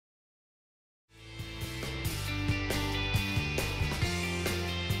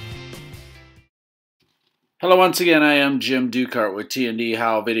Hello once again, I am Jim Dukart with T&D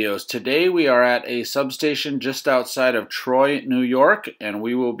How Videos. Today we are at a substation just outside of Troy, New York, and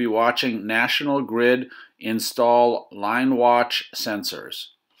we will be watching National Grid install line watch sensors.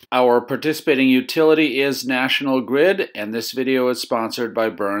 Our participating utility is National Grid, and this video is sponsored by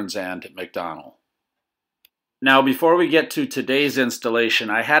Burns and McDonnell. Now, before we get to today's installation,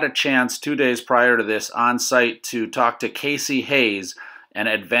 I had a chance 2 days prior to this on site to talk to Casey Hayes, an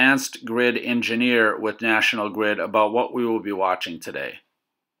advanced grid engineer with National Grid, about what we will be watching today.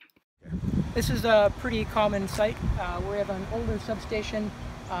 This is a pretty common site. We have an older substation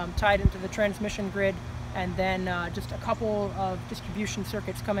tied into the transmission grid, and then just a couple of distribution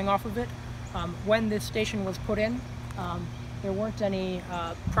circuits coming off of it. When this station was put in, there weren't any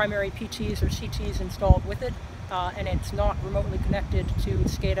primary PTs or CTs installed with it, and it's not remotely connected to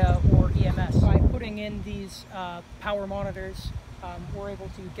SCADA or EMS. By putting in these power monitors, we're able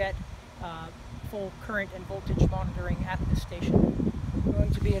to get full current and voltage monitoring at this station. We're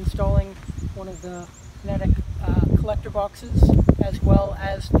going to be installing one of the kinetic collector boxes, as well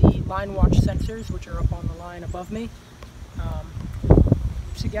as the line watch sensors, which are up on the line above me.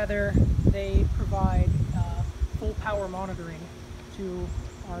 Together they provide full power monitoring to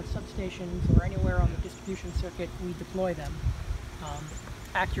our substations or anywhere on the distribution circuit we deploy them,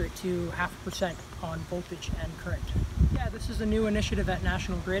 accurate to 0.5% on voltage and current. Yeah, this is a new initiative at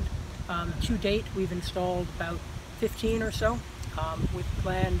National Grid. To date, we've installed about 15 or so, with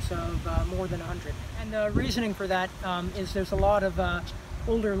plans of more than 100. And the reasoning for that is there's a lot of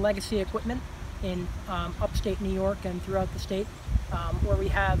older legacy equipment in upstate New York and throughout the state, where we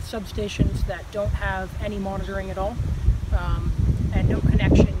have substations that don't have any monitoring at all, and no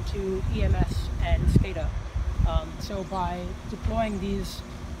connection to EMS and SCADA. So by deploying these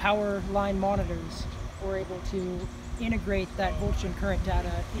power line monitors, we're able to integrate that voltage and current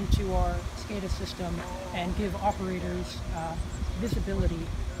data into our SCADA system and give operators visibility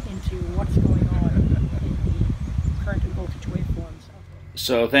into what's going on in the current and voltage waveforms.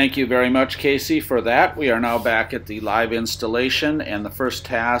 So thank you very much, Casey, for that. We are now back at the live installation, and the first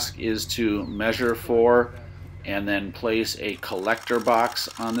task is to measure for and then place a collector box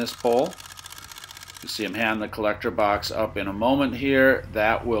on this pole. You see him hand the collector box up in a moment here.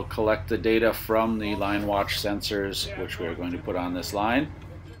 That will collect the data from the line watch sensors, which we're going to put on this line.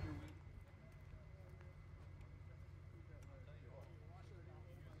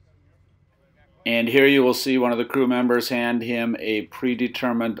 And here you will see one of the crew members hand him a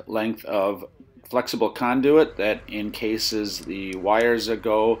predetermined length of flexible conduit that encases the wires that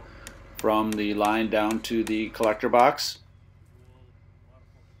go from the line down to the collector box.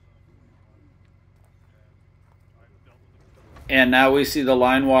 And now we see the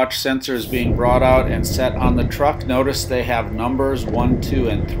line watch sensors being brought out and set on the truck. Notice they have numbers 1, 2,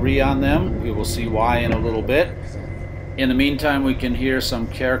 and 3 on them. We will see why in a little bit. In the meantime, we can hear some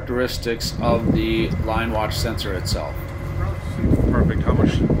characteristics of the line watch sensor itself. Perfect. How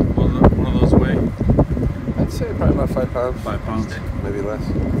much will one of those weigh? I'd say probably about 5 pounds. 5 pounds. Maybe less.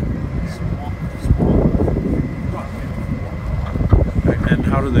 And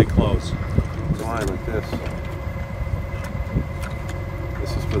how do they close? It's a line like this.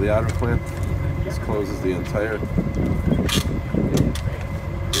 This is for the outer clamp. This closes the entire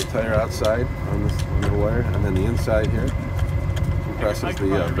outside on the wire, and then the inside here compresses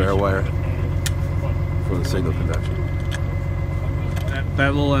the bare wire for the signal conduction.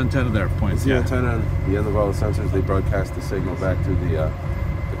 That little antenna there points. The antenna on the end of all the sensors. They broadcast the signal back to the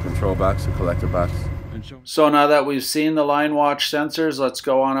control box, the collector box. So now that we've seen the line watch sensors, let's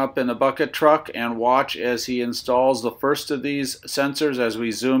go on up in the bucket truck and watch as he installs the first of these sensors. As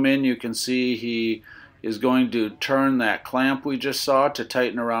we zoom in, you can see he is going to turn that clamp we just saw to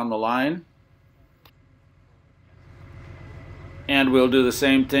tighten around the line. And we'll do the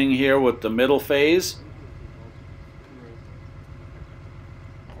same thing here with the middle phase.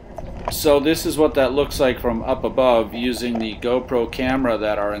 So this is what that looks like from up above using the GoPro camera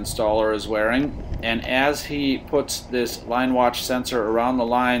that our installer is wearing. And as he puts this line watch sensor around the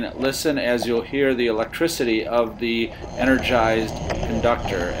line, listen as you'll hear the electricity of the energized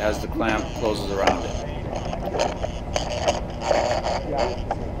conductor as the clamp closes around it.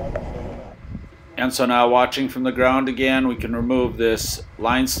 And so now, watching from the ground again, we can remove this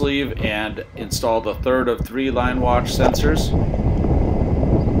line sleeve and install the third of 3 line watch sensors.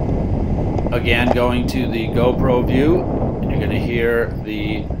 Again, going to the GoPro view, and you're going to hear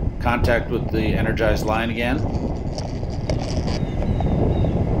the contact with the energized line again.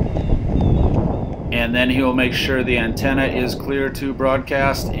 And then he will make sure the antenna is clear to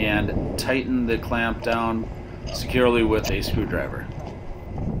broadcast and tighten the clamp down securely with a screwdriver.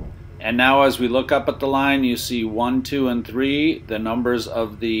 And now as we look up at the line, you see 1, 2, and 3, the numbers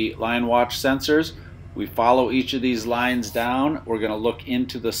of the line watch sensors. We follow each of these lines down. We're going to look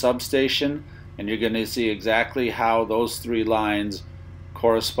into the substation, and you're going to see exactly how those 3 lines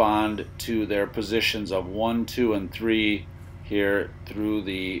correspond to their positions of 1, 2, and 3 here through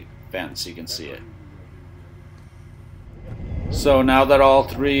the fence. You can see it. So now that all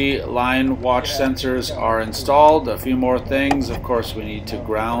 3 line watch sensors are installed, a few more things. Of course, we need to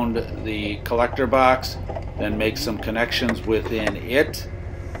ground the collector box, then make some connections within it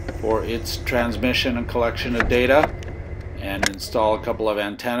for its transmission and collection of data, and install a couple of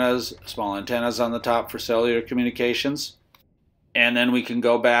antennas, small antennas on the top for cellular communications. And then we can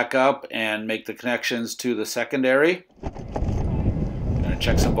go back up and make the connections to the secondary. I'm going to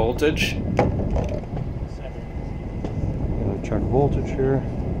check some voltage. Check voltage here.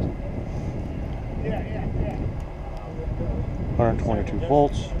 122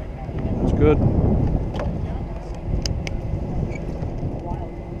 volts. That's good.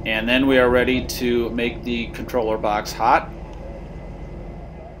 And then we are ready to make the controller box hot.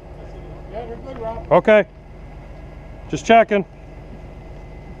 Okay. Just checking.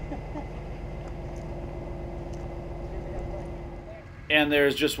 And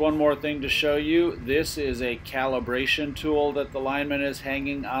there's just one more thing to show you. This is a calibration tool that the lineman is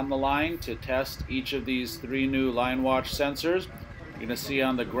hanging on the line to test each of these 3 new line watch sensors. You're going to see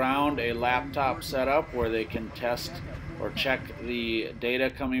on the ground a laptop setup where they can test or check the data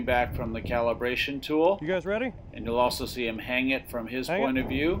coming back from the calibration tool. You guys ready? And you'll also see him hang it from his point of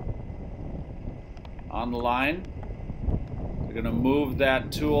view on the line. We're going to move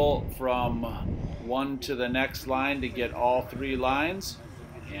that tool from one to the next line to get all 3 lines.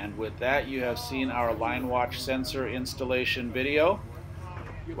 And with that, you have seen our line watch sensor installation video.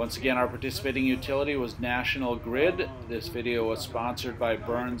 Once again, our participating utility was National Grid. This video was sponsored by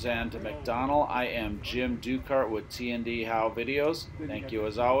Burns and McDonnell. I am Jim Dukart with T&D How Videos. Thank you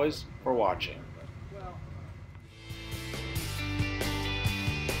as always for watching.